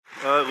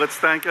Let's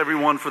thank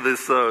everyone for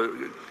this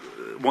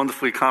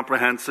wonderfully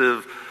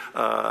comprehensive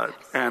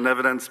and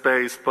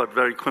evidence-based but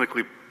very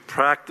clinically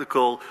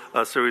practical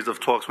series of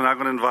talks. We're now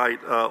going to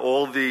invite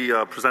all the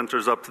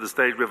presenters up to the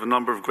stage. We have a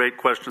number of great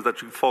questions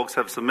that you folks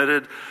have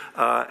submitted,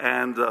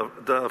 and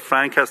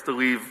Frank has to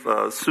leave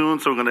soon,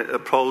 so we're going to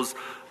pose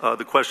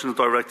the questions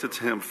directed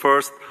to him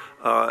first.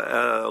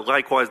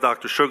 Likewise,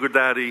 Dr. Sugar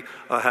Daddy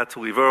had to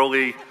leave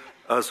early,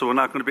 so we're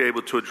not going to be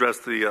able to address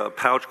the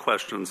pouch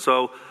questions.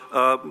 So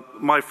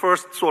my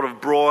first sort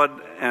of broad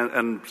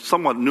and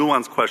somewhat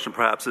nuanced question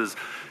perhaps is,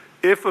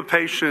 if a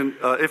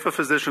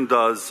physician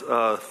does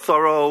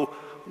thorough,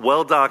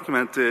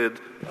 well-documented,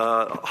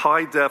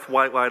 high-def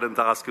white light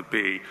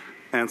endoscopy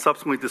and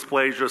subsequently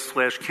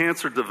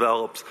dysplasia/cancer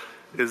develops,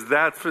 is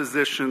that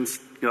physician,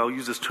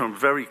 use this term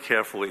very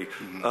carefully,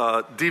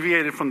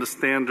 deviated from the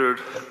standard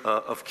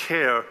of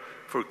care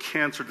for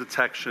cancer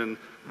detection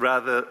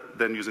rather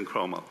than using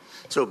chromo?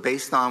 So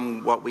based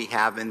on what we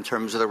have in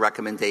terms of the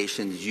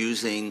recommendations,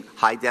 using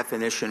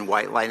high-definition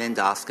white light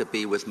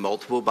endoscopy with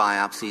multiple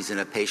biopsies in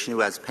a patient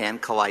who has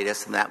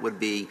pancolitis, and that would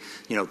be,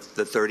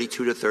 the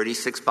 32 to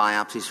 36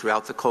 biopsies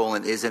throughout the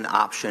colon, is an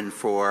option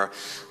for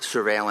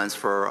surveillance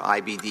for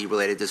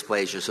IBD-related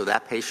dysplasia. So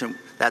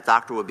that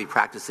doctor would be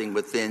practicing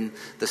within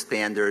the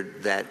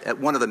standard,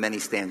 one of the many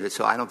standards.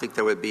 So I don't think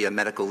there would be a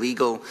medical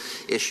legal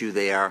issue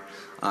there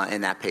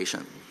in that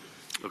patient.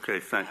 Okay,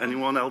 thanks.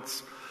 Anyone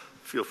else?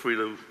 Feel free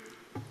to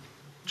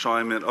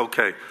chime in.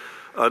 Okay.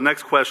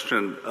 Next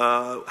question.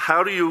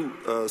 How do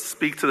you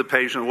speak to the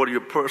patient? What are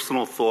your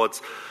personal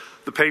thoughts?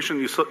 The patient,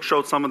 you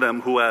showed some of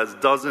them, who has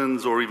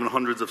dozens or even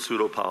hundreds of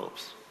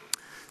pseudopolyps.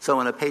 So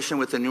in a patient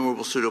with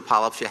innumerable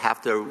pseudopolyps, you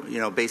have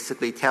to,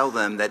 basically tell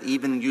them that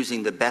even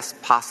using the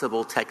best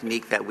possible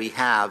technique that we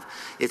have,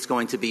 it's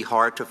going to be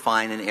hard to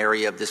find an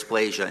area of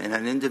dysplasia. In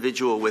an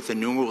individual with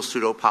innumerable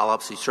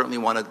pseudopolyps, you certainly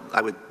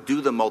I would do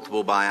the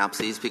multiple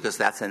biopsies because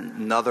that's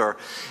another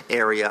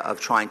area of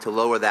trying to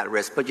lower that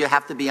risk. But you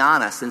have to be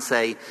honest and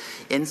say,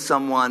 in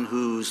someone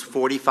who's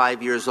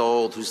 45 years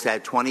old, who's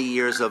had 20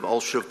 years of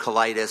ulcerative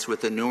colitis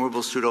with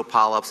innumerable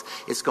pseudopolyps,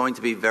 it's going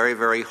to be very,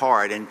 very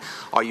hard. And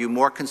are you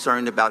more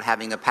concerned about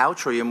having a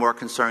pouch, or you're more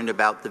concerned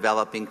about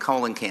developing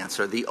colon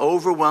cancer? The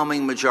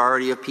overwhelming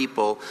majority of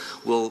people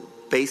will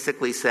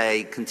basically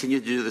say, continue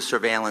to do the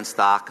surveillance,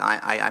 doc.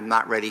 I'm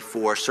not ready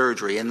for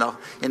surgery. In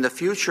the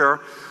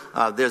future,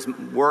 there's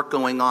work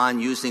going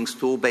on using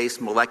stool-based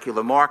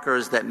molecular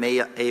markers that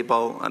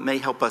may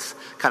help us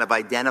kind of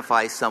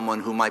identify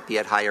someone who might be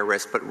at higher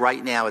risk. But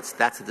right now,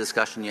 that's a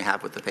discussion you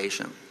have with the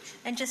patient.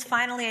 And just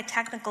finally, a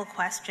technical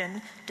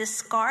question. Does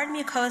scarred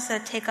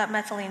mucosa take up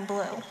methylene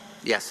blue?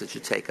 Yes, it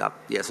should take up.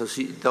 Yeah, so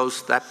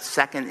that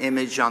second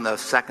image on the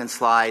second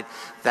slide,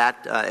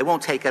 it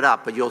won't take it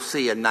up, but you'll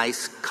see a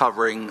nice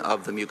covering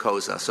of the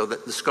mucosa. So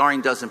the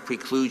scarring doesn't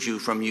preclude you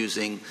from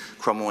using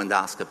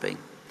chromoendoscopy.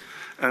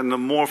 And the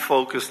more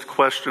focused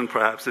question,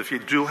 perhaps, if you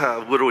do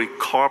have literally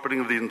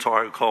carpeting of the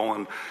entire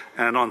colon,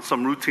 and on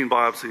some routine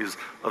biopsies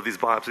of these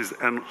biopsies,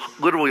 and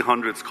literally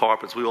hundreds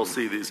carpets, we all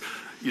see these,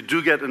 you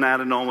do get an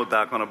adenoma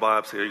back on a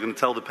biopsy. Are you going to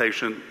tell the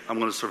patient, I'm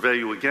going to survey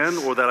you again,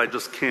 or that I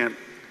just can't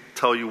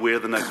tell you where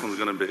the next one's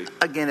going to be?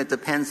 Again, it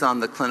depends on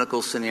the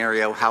clinical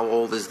scenario. How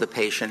old is the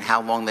patient?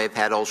 How long they've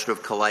had ulcerative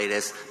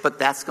colitis? But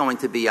that's going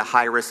to be a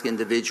high-risk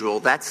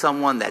individual. That's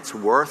someone that's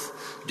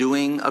worth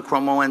doing a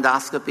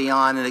chromoendoscopy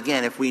on. And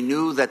again, if we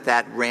knew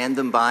that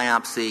random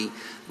biopsy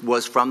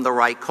was from the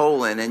right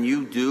colon, and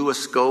you do a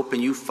scope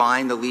and you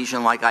find the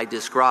lesion like I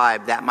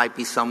described, that might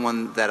be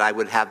someone that I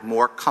would have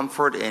more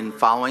comfort in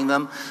following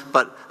them.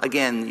 But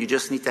again, you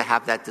just need to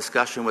have that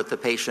discussion with the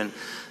patient.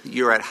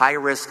 You're at high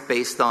risk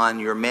based on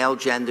your male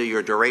gender,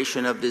 your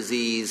duration of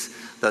disease,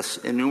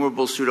 the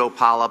innumerable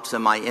pseudopolyps,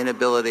 and my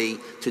inability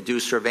to do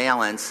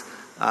surveillance.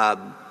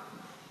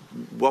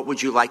 What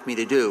would you like me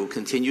to do?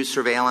 Continue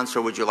surveillance,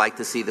 or would you like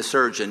to see the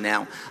surgeon?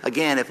 Now,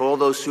 again, if all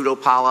those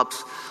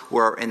pseudopolyps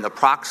were in the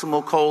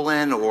proximal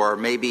colon or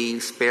maybe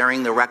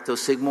sparing the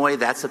rectosigmoid,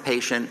 that's a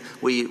patient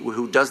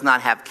who does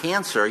not have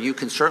cancer. You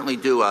can certainly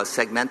do a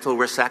segmental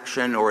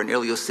resection or an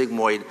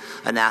ileosigmoid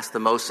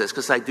anastomosis,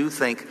 because I do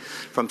think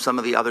from some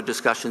of the other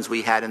discussions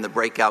we had in the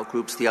breakout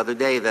groups the other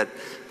day that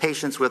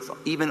patients with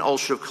even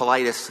ulcerative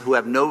colitis who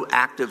have no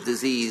active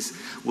disease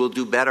will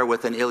do better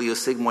with an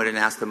ileosigmoid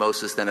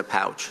anastomosis than a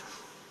pouch.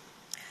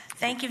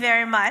 Thank you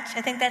very much.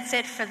 I think that's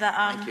it for the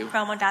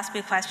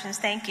chromoendoscopy questions.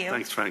 Thank you.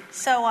 Thanks, Frank.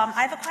 So I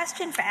have a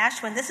question for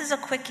Ashwin. This is a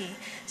quickie.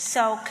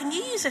 So can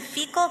you use a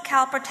fecal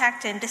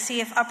calprotectin to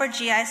see if upper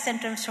GI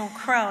symptoms from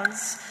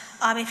Crohn's,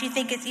 if you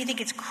think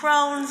it's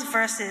Crohn's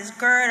versus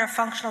GERD or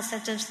functional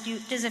symptoms,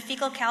 does a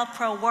fecal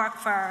calpro work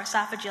for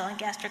esophageal and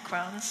gastric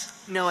Crohn's?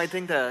 No, I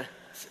think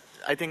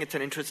it's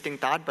an interesting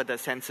thought, but the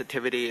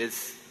sensitivity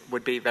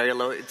would be very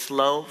low. It's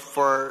low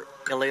for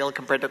ileal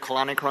compared to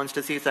colonic Crohn's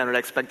disease. I would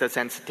expect the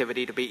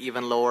sensitivity to be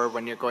even lower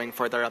when you're going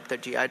further up the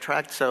GI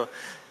tract. So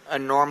a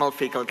normal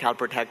fecal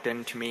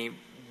calprotectin to me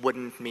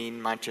wouldn't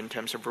mean much in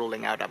terms of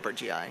ruling out upper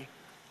GI.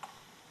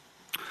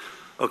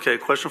 Okay,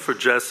 question for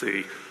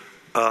Jesse.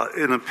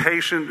 In a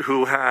patient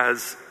who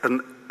has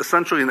an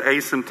essentially an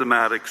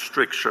asymptomatic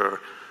stricture,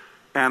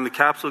 and the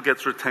capsule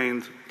gets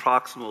retained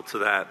proximal to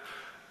that,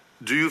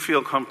 do you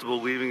feel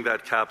comfortable leaving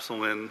that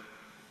capsule in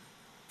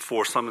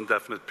for some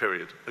indefinite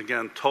period?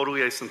 Again,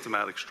 totally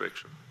asymptomatic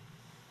stricture.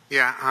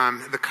 Yeah,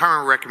 the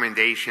current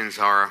recommendations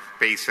are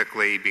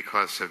basically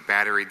because of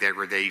battery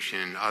degradation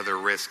and other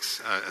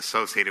risks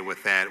associated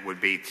with that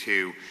would be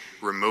to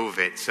remove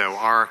it. So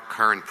our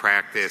current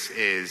practice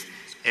is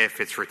if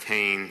it's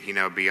retained,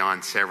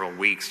 beyond several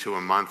weeks to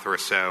a month or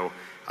so,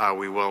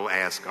 we will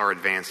ask our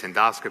advanced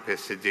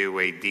endoscopists to do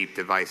a deep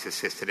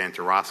device-assisted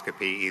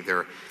enteroscopy,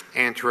 either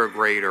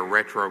anterograde or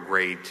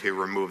retrograde, to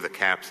remove the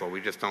capsule.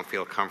 We just don't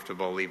feel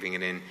comfortable leaving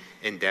it in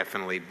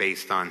indefinitely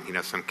based on,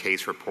 some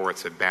case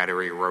reports of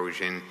battery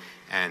erosion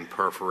and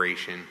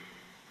perforation.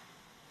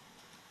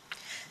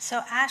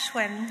 So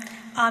Ashwin,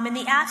 in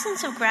the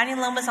absence of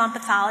granulomas on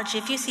pathology,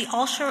 if you see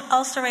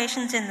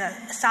ulcerations in the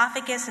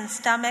esophagus and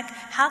stomach,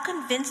 how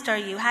convinced are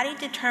you? How do you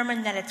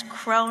determine that it's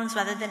Crohn's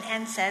rather than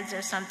NSAIDs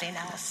or something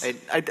else?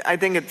 I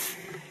think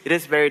it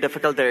is very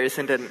difficult. There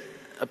isn't an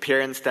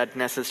appearance that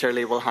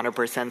necessarily will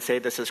 100% say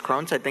this is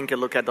Crohn's. I think you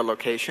look at the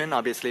location.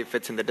 Obviously, if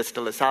it's in the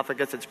distal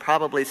esophagus, it's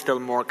probably still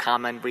more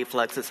common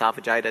reflux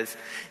esophagitis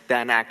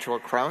than actual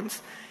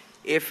Crohn's.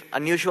 If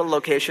unusual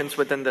locations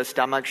within the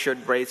stomach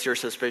should raise your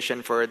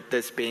suspicion for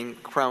this being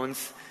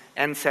Crohn's,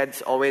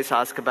 NSAIDs always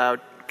ask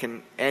about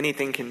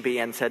anything can be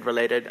NSAID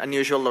related.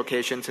 Unusual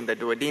locations in the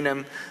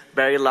duodenum,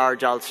 very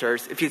large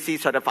ulcers. If you see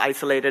sort of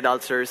isolated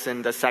ulcers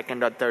in the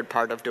second or third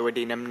part of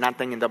duodenum,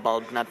 nothing in the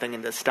bulb, nothing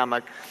in the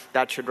stomach,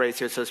 that should raise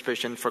your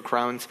suspicion for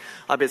Crohn's.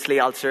 Obviously,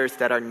 ulcers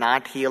that are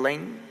not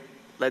healing,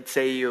 let's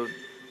say you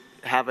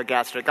have a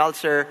gastric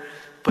ulcer,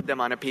 put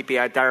them on a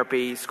PPI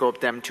therapy,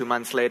 scope them 2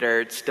 months later,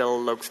 it still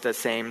looks the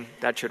same.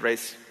 That should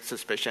raise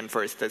suspicion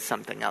for is this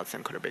something else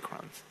and could it be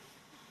Crohn's?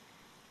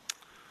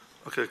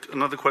 Okay,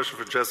 another question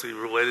for Jesse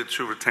related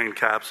to retained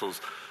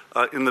capsules.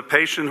 In the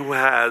patient who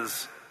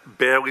has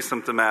barely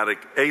symptomatic,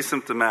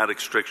 asymptomatic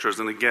strictures,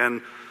 and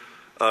again,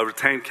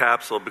 retained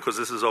capsule, because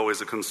this is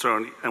always a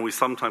concern, and we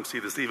sometimes see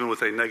this even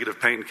with a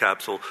negative patent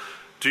capsule,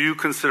 do you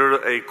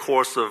consider a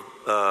course of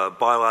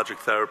biologic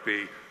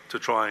therapy to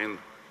try and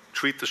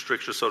treat the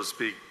stricture, so to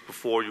speak,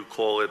 before you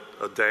call it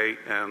a day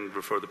and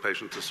refer the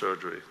patient to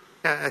surgery?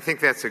 Yeah, I think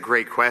that's a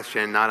great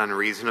question, not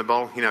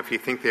unreasonable. If you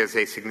think there's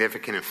a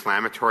significant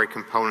inflammatory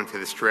component to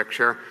the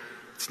stricture,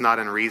 it's not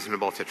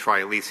unreasonable to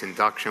try at least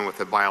induction with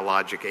a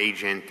biologic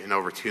agent and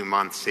over 2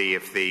 months see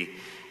if the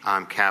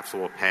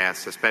capsule will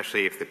pass,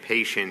 especially if the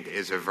patient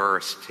is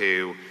averse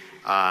to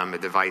a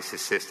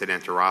device-assisted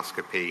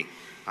enteroscopy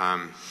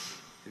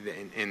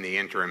in the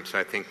interim. So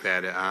I think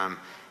that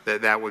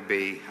that would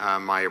be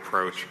my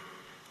approach.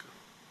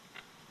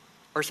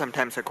 Or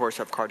sometimes a course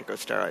of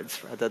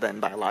corticosteroids rather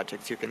than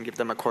biologics. You can give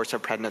them a course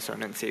of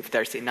prednisone and see if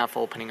there's enough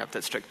opening of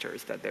the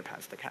strictures that they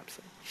pass the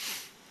capsule.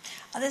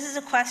 This is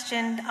a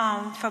question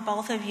for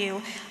both of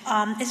you.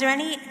 Is there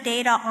any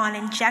data on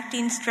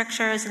injecting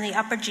strictures in the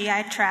upper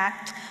GI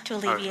tract to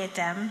alleviate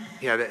them?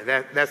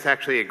 Yeah, that's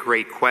actually a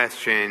great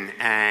question,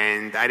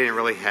 and I didn't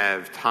really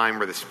have time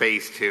or the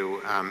space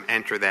to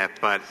enter that,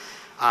 but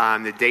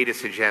the data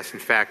suggests, in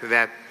fact,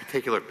 that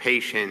particular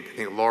patient, I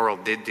think Laurel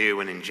did do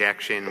an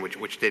injection,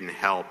 which didn't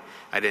help.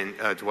 I didn't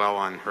dwell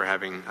on her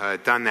having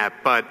done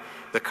that, but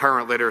the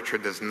current literature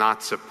does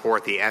not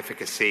support the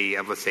efficacy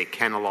of, let's say,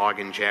 Kenalog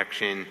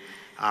injection.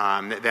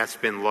 That's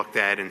been looked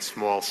at in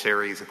small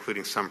series,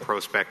 including some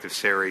prospective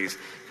series,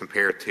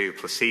 compared to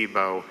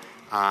placebo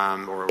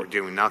or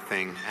doing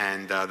nothing.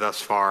 And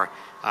thus far,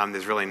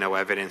 there's really no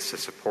evidence to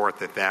support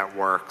that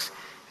works.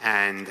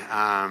 And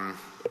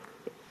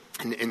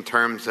in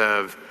terms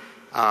of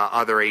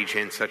other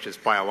agents such as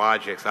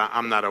biologics,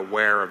 I'm not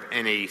aware of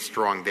any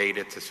strong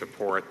data to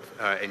support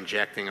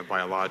injecting a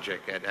biologic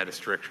at a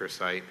stricture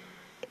site.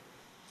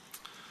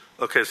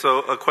 Okay, so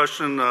a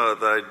question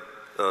that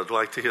I'd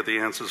like to hear the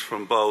answers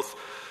from both.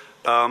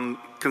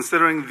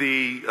 Considering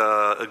the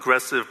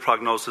aggressive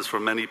prognosis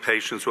for many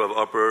patients who have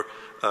upper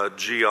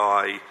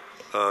GI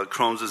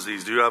Crohn's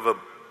disease, do you have a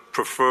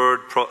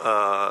preferred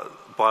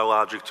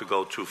biologic to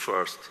go to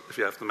first if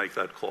you have to make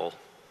that call?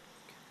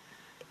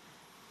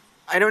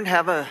 I don't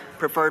have a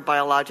preferred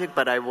biologic,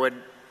 but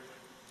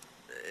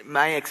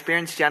my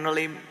experience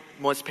generally,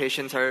 most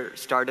patients are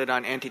started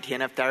on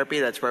anti-TNF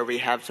therapy. That's where we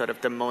have sort of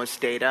the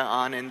most data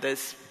on in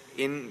this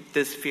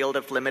field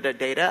of limited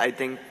data. I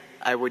think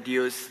I would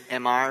use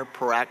MR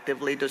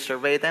proactively to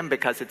survey them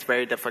because it's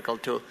very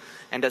difficult to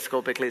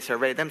endoscopically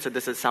survey them. So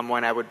this is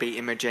someone I would be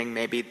imaging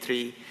maybe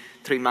three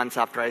months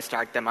after I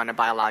start them on a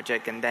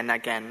biologic, and then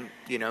again,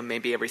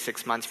 maybe every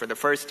 6 months for the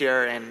first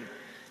year,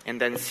 and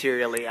then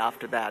serially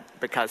after that,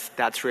 because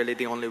that's really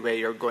the only way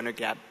you're going to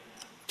get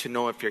to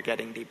know if you're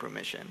getting deep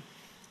remission.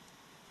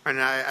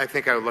 And I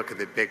think I would look at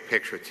the big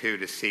picture, too,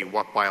 to see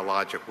what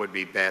biologic would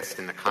be best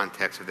in the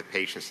context of the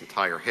patient's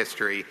entire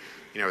history.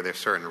 There's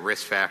certain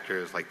risk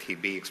factors like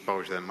TB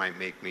exposure that might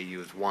make me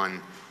use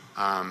one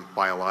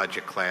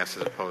biologic class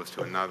as opposed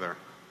to another.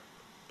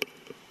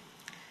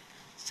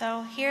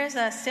 So here's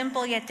a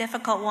simple yet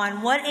difficult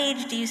one. What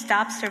age do you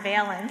stop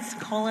surveillance,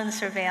 colon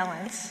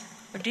surveillance,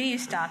 or do you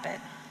stop it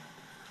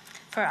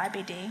for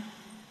IBD?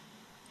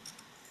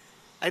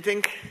 I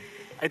think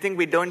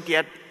we don't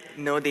yet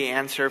know the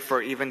answer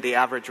for even the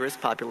average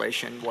risk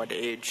population, what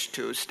age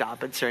to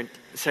stop it.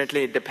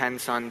 Certainly it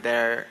depends on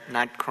their,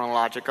 not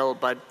chronological,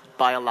 but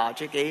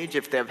biologic age,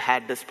 if they've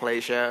had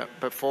dysplasia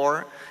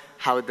before,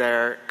 how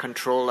their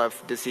control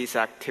of disease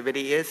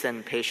activity is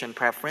and patient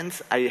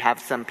preference. I have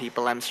some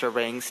people I'm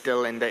surveying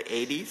still in the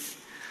 80s,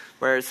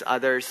 whereas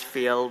others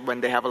feel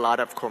when they have a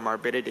lot of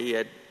comorbidity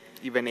at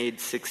even age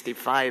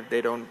 65, they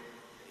don't,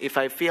 if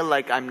I feel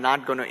like I'm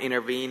not going to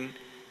intervene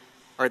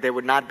or they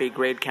would not be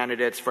great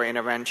candidates for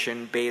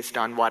intervention based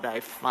on what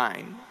I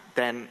find,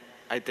 then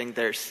I think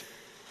there's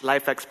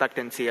life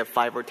expectancy of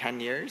 5 or 10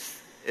 years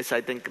is,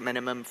 I think,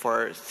 minimum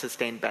for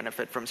sustained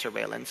benefit from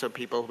surveillance. So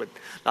people with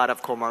a lot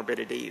of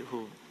comorbidity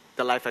who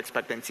the life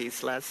expectancy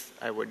is less,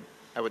 I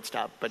would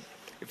stop. But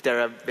if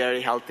they're a very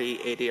healthy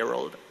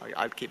 80-year-old,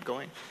 I'll keep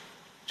going.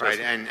 Right,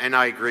 and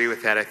I agree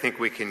with that. I think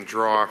we can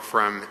draw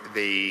from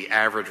the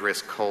average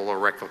risk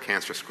colorectal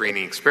cancer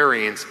screening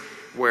experience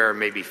where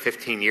maybe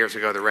 15 years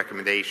ago the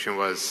recommendation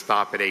was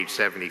stop at age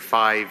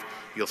 75.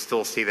 You'll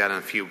still see that in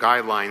a few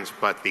guidelines,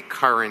 but the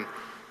current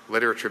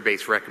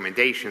literature-based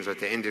recommendations are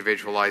to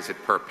individualize it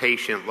per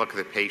patient, look at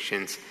the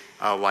patient's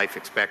life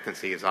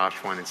expectancy, as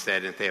Ashwin had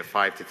said, and if they have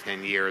 5 to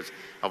 10 years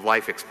of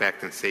life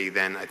expectancy,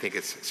 then I think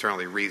it's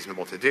certainly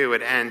reasonable to do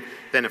it. And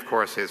then, of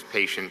course, there's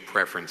patient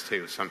preference,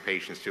 too. Some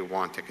patients do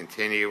want to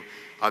continue.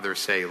 Others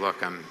say,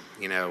 look, I'm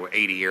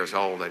 80 years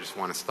old. I just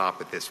want to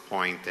stop at this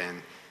point.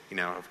 And,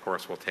 of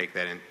course, we'll take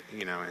that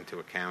into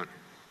account.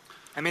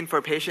 I mean,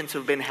 for patients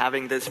who've been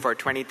having this for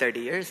 20, 30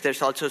 years,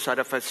 there's also sort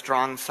of a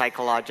strong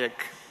psychologic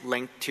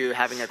link to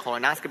having a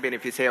colonoscopy. And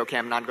if you say, okay,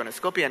 I'm not going to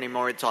scope you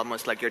anymore, it's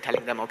almost like you're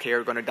telling them, okay,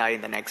 you're going to die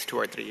in the next 2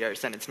 or 3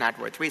 years, and it's not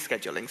worth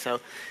rescheduling. So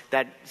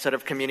that sort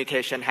of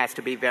communication has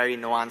to be very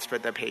nuanced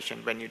with the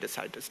patient when you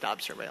decide to stop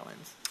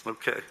surveillance.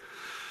 Okay.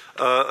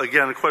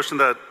 Again, a question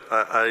that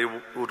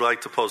I would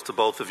like to pose to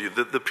both of you.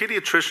 The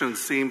pediatricians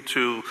seem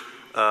to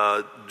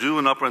do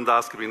an upper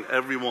endoscopy in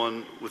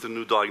everyone with a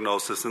new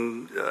diagnosis.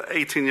 And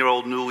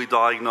 18-year-old newly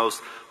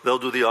diagnosed, they'll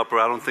do the upper.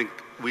 I don't think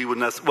we would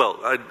necessarily,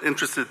 I'm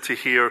interested to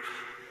hear,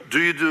 do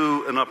you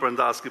do an upper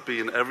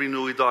endoscopy in every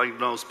newly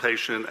diagnosed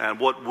patient, and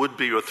what would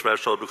be your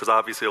threshold? Because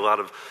obviously a lot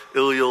of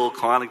ileal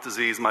colonic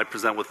disease might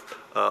present with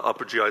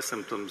upper GI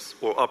symptoms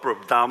or upper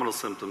abdominal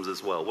symptoms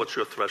as well. What's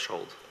your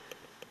threshold?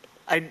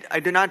 I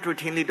do not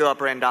routinely do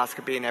upper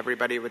endoscopy in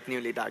everybody with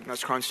newly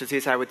diagnosed Crohn's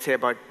disease. I would say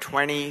about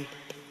 20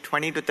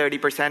 to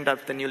 30%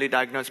 of the newly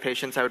diagnosed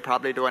patients, I would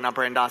probably do an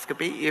upper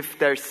endoscopy. If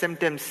their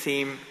symptoms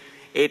seem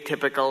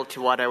atypical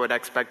to what I would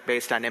expect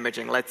based on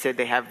imaging, let's say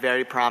they have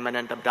very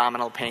prominent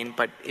abdominal pain,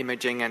 but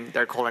imaging and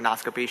their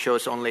colonoscopy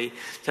shows only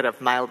sort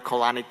of mild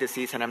colonic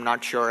disease, and I'm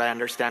not sure I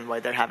understand why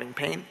they're having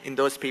pain. In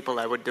those people,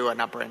 I would do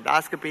an upper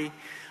endoscopy.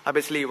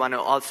 Obviously, you want to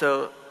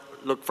also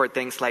look for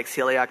things like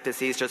celiac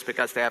disease. Just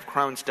because they have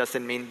Crohn's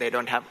doesn't mean they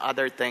don't have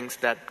other things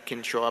that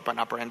can show up on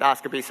upper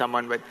endoscopy.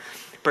 Someone with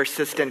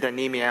persistent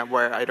anemia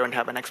where I don't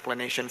have an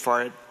explanation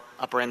for it,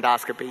 upper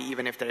endoscopy,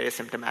 even if they're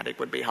asymptomatic,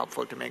 would be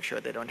helpful to make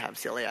sure they don't have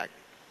celiac.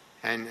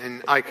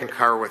 And I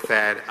concur with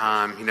that.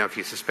 If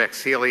you suspect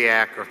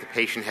celiac or if the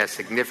patient has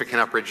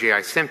significant upper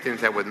GI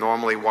symptoms that would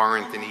normally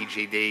warrant an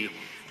EGD,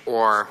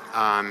 or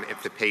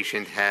if the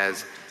patient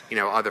has,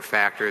 other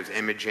factors,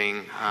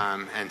 imaging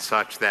and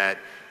such that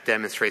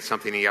demonstrate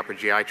something in the upper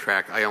GI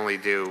tract, I only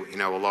do,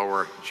 a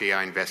lower GI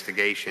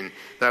investigation.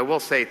 Though I will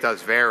say it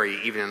does vary,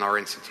 even in our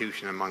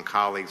institution among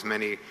colleagues.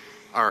 Many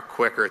are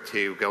quicker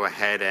to go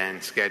ahead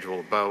and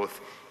schedule both.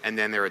 And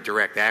then there are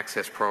direct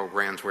access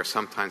programs where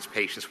sometimes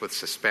patients with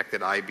suspected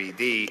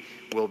IBD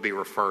will be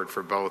referred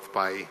for both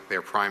by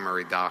their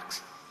primary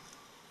docs.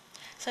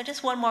 So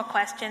just one more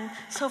question.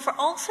 So for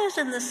ulcers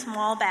in the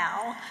small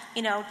bowel,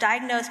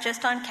 diagnosed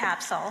just on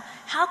capsule,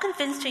 how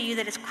convinced are you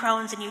that it's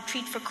Crohn's and you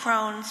treat for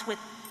Crohn's with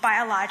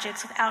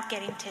biologics without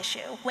getting tissue?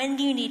 When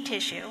do you need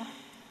tissue?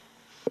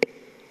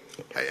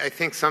 I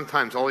think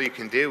sometimes all you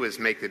can do is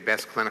make the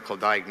best clinical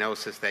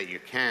diagnosis that you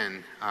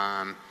can.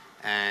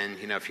 And,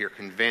 if you're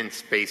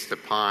convinced based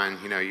upon,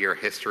 your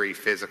history,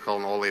 physical,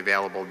 and all the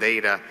available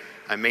data,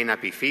 it may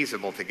not be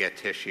feasible to get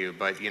tissue,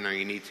 but, you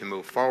need to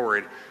move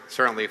forward.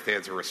 Certainly if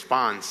there's a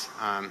response,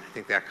 I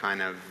think that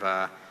kind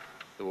of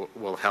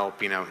will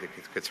help. It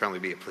could certainly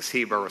be a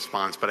placebo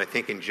response, but I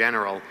think in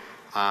general,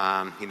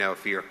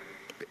 if you're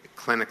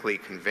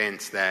clinically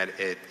convinced that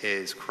it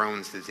is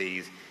Crohn's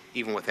disease,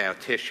 even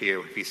without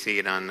tissue, if you see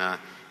it on the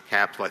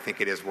capsule, I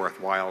think it is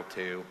worthwhile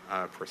to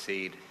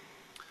proceed.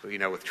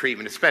 With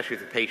treatment, especially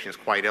if the patient is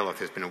quite ill, if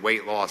there's been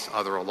weight loss,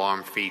 other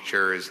alarm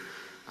features,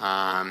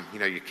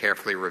 you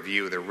carefully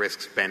review the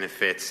risks,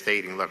 benefits,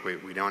 stating, look,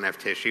 we don't have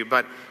tissue,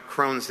 but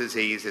Crohn's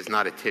disease is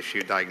not a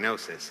tissue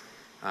diagnosis.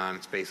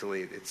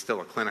 It's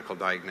still a clinical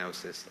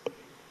diagnosis.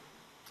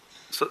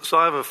 So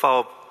I have a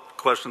follow-up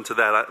question to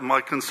that.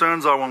 My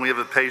concerns are when we have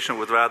a patient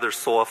with rather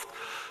soft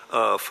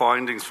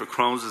findings for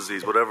Crohn's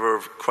disease, whatever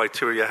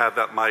criteria you have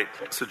that might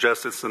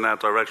suggest it's in that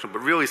direction, but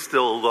really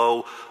still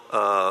low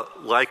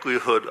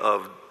likelihood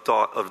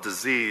of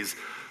disease.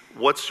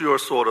 What's your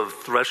sort of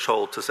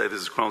threshold to say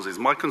this is Crohn's disease?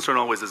 My concern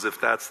always is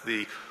if that's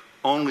the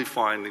only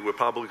finding, we're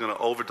probably going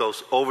to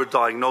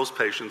overdiagnose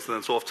patients, and then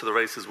it's off to the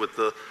races with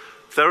the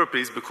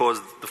therapies, because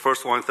the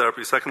first-line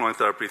therapy, second-line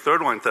therapy,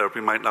 third-line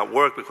therapy might not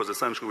work, because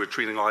essentially we're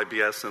treating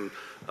IBS and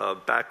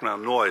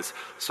background noise.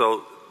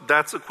 So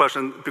that's a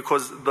question,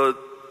 because the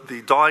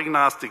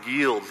diagnostic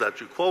yields that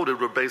you quoted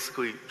were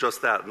basically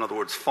just that. In other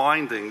words,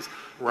 findings.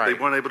 Right. They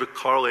weren't able to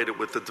correlate it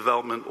with the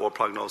development or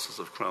prognosis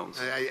of Crohn's.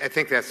 I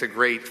think that's a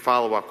great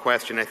follow-up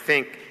question. I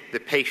think the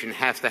patient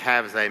has to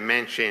have, as I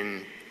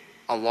mentioned,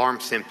 alarm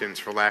symptoms,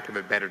 for lack of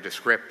a better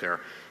descriptor.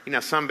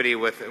 Somebody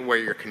where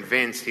you're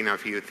convinced,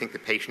 if you think the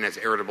patient has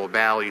irritable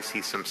bowel, you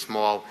see some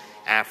small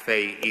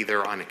aphthay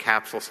either on a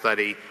capsule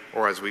study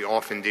or, as we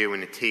often do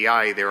in a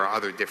TI, there are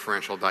other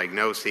differential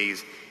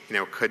diagnoses.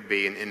 Could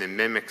be in the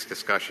mimics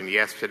discussion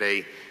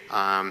yesterday,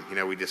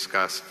 we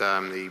discussed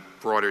the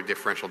broader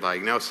differential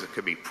diagnosis. It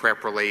could be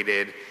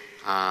PrEP-related.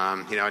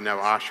 I know,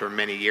 Ashwin,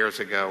 many years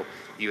ago,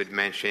 you had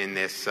mentioned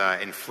this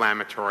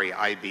inflammatory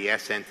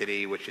IBS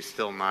entity, which is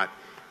still not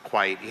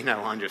quite,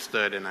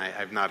 understood, and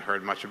I've not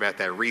heard much about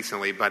that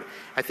recently. But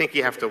I think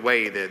you have to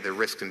weigh the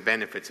risks and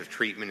benefits of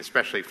treatment,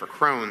 especially for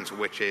Crohn's,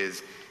 which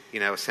is,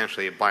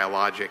 essentially a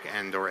biologic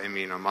and or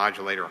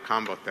immunomodulator or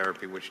combo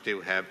therapy, which do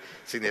have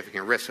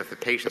significant risks. If the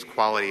patient's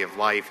quality of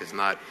life is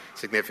not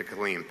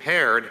significantly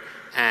impaired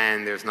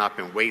and there's not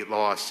been weight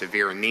loss,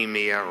 severe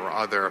anemia, or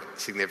other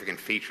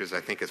significant features,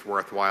 I think it's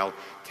worthwhile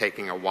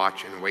taking a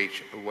watch and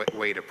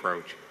wait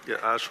approach. Yeah,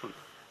 Ashwin.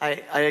 I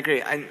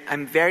agree.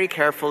 I'm very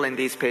careful in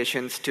these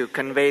patients to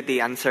convey the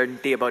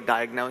uncertainty about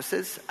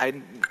diagnosis.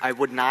 I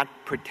would not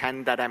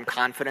pretend that I'm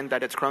confident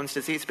that it's Crohn's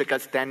disease,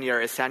 because then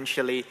you're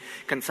essentially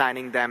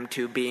consigning them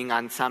to being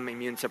on some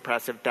immune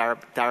suppressive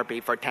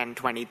therapy for 10,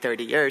 20,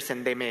 30 years,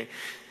 and they may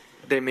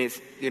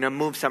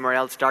move somewhere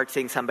else, start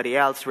seeing somebody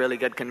else, really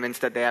get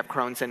convinced that they have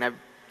Crohn's, and I've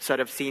sort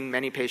of seen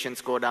many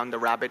patients go down the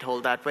rabbit hole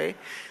that way.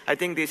 I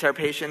think these are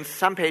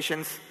some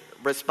patients,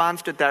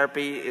 response to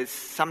therapy is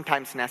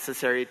sometimes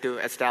necessary to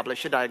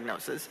establish a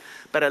diagnosis,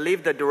 but I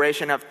leave the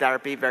duration of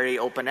therapy very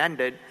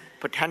open-ended,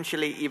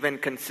 potentially even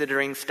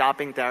considering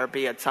stopping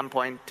therapy at some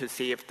point to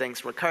see if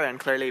things recur. And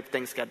clearly, if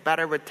things get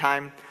better with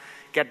time,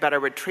 get better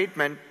with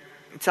treatment,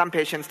 in some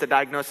patients the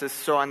diagnosis is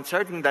so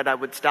uncertain that I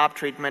would stop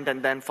treatment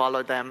and then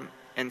follow them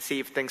and see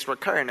if things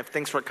recur. And if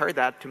things recur,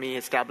 that to me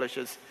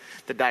establishes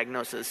the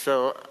diagnosis.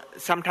 So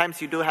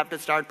sometimes you do have to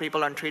start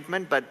people on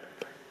treatment, but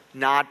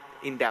not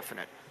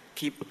indefinite.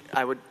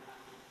 I would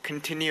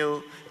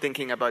continue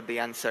thinking about the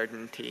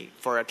uncertainty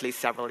for at least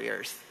several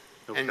years.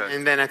 Okay.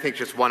 And then I think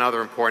just one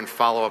other important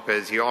follow-up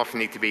is you often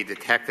need to be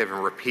detective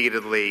and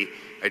repeatedly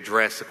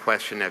address the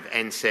question of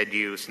NSAID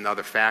use and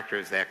other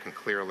factors that can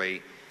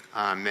clearly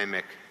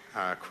mimic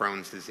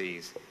Crohn's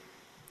disease.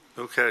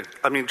 Okay.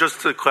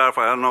 Just to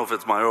clarify, I don't know if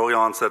it's my early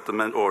onset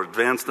dementia or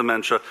advanced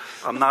dementia.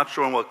 I'm not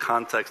sure in what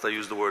context I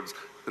use the words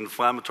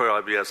inflammatory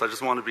IBS. I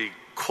just want to be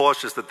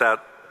cautious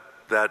that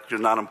you're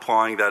not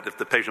implying that if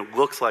the patient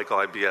looks like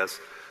IBS,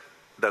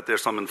 that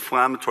there's some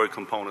inflammatory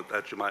component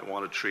that you might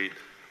want to treat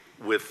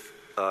with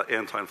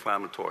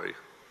anti-inflammatory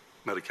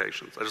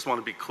medications. I just want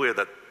to be clear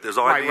that there's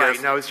IBS.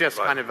 Right. No, it's just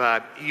kind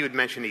of, you had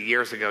mentioned it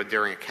years ago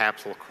during a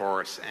capsule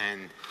course,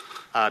 and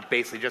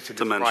basically just to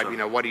describe,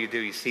 dementia. What do?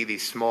 You see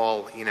these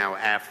small,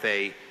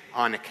 aphthay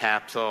on a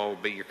capsule,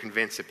 but you're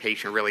convinced the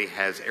patient really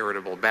has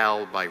irritable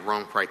bowel by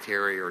Rome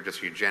criteria or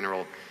just your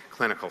general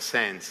clinical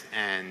sense,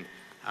 and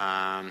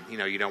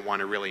you don't want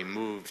to really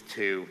move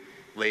to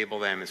label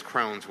them as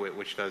Crohn's,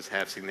 which does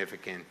have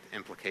significant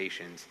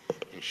implications,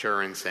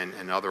 insurance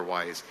and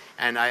otherwise.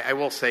 And I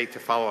will say, to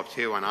follow up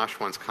too on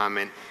Ashwin's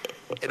comment,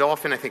 it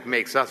often, I think,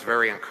 makes us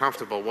very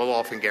uncomfortable. We'll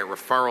often get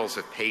referrals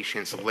of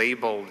patients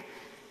labeled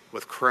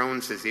with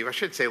Crohn's disease, I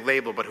should say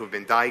labeled, but who've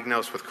been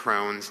diagnosed with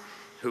Crohn's,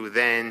 who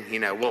then,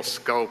 we'll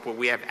scope. Well,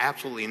 we have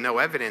absolutely no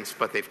evidence,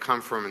 but they've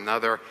come from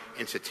another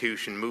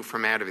institution, moved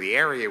from out of the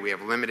area. We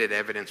have limited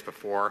evidence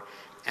before,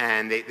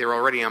 and they're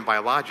already on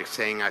biologics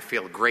saying, I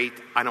feel great,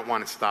 I don't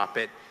want to stop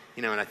it.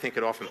 And I think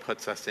it often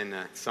puts us in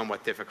a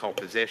somewhat difficult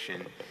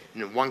position.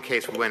 In one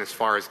case, we went as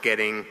far as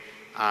getting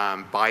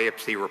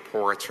biopsy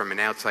reports from an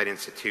outside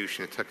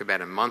institution. It took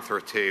about a month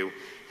or two,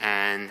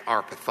 and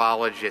our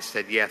pathologist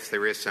said, yes,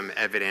 there is some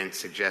evidence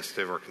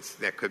suggestive or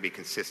that could be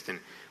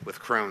consistent with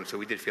Crohn's. So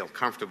we did feel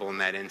comfortable in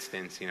that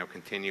instance,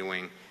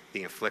 continuing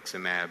the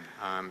infliximab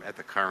at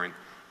the current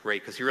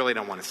rate, because you really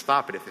don't want to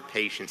stop it if the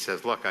patient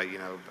says, look,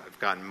 I've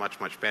gotten much,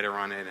 much better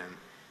on it, and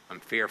I'm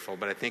fearful.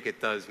 But I think it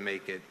does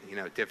make it,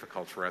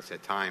 difficult for us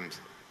at times.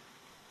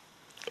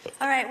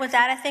 All right, with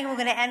that, I think we're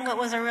going to end what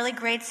was a really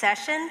great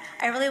session.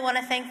 I really want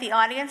to thank the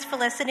audience for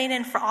listening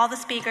and for all the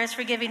speakers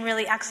for giving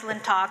really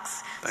excellent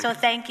talks.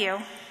 Thank you.